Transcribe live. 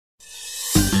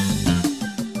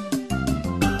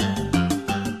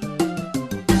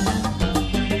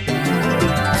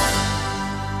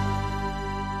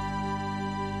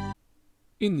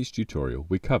In this tutorial,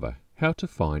 we cover how to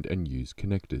find and use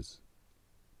connectors.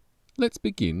 Let's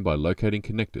begin by locating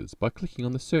connectors by clicking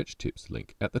on the Search Tips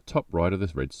link at the top right of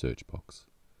the red search box.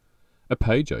 A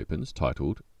page opens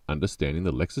titled Understanding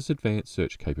the Lexis Advance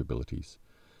Search Capabilities.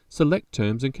 Select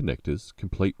Terms and Connectors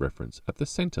Complete Reference at the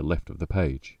center left of the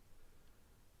page.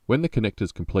 When the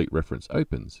Connectors Complete Reference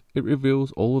opens, it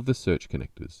reveals all of the search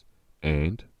connectors,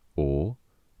 and, or,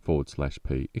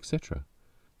 /p, etc.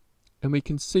 And we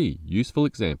can see useful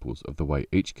examples of the way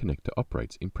each connector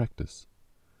operates in practice.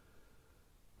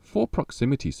 For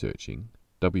proximity searching,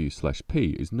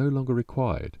 W/P is no longer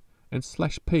required, and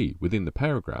 /P within the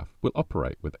paragraph will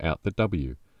operate without the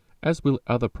W, as will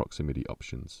other proximity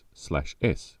options,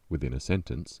 /S within a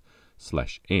sentence,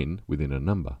 /N within a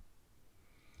number.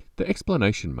 The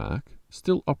exclamation mark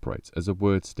still operates as a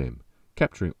word stem,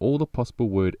 capturing all the possible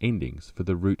word endings for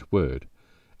the root word,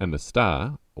 and the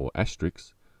star, or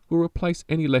asterisk, will replace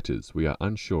any letters we are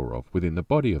unsure of within the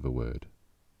body of a word.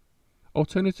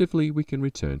 Alternatively, we can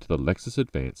return to the Lexis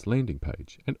Advance landing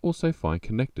page and also find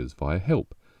connectors via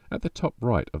Help at the top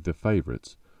right of the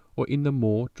Favorites or in the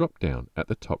More drop-down at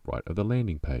the top right of the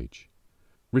landing page.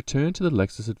 Return to the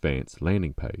Lexis Advance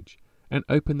landing page and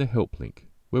open the Help link,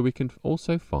 where we can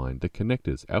also find the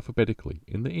connectors alphabetically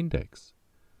in the index.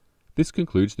 This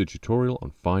concludes the tutorial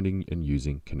on finding and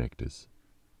using connectors.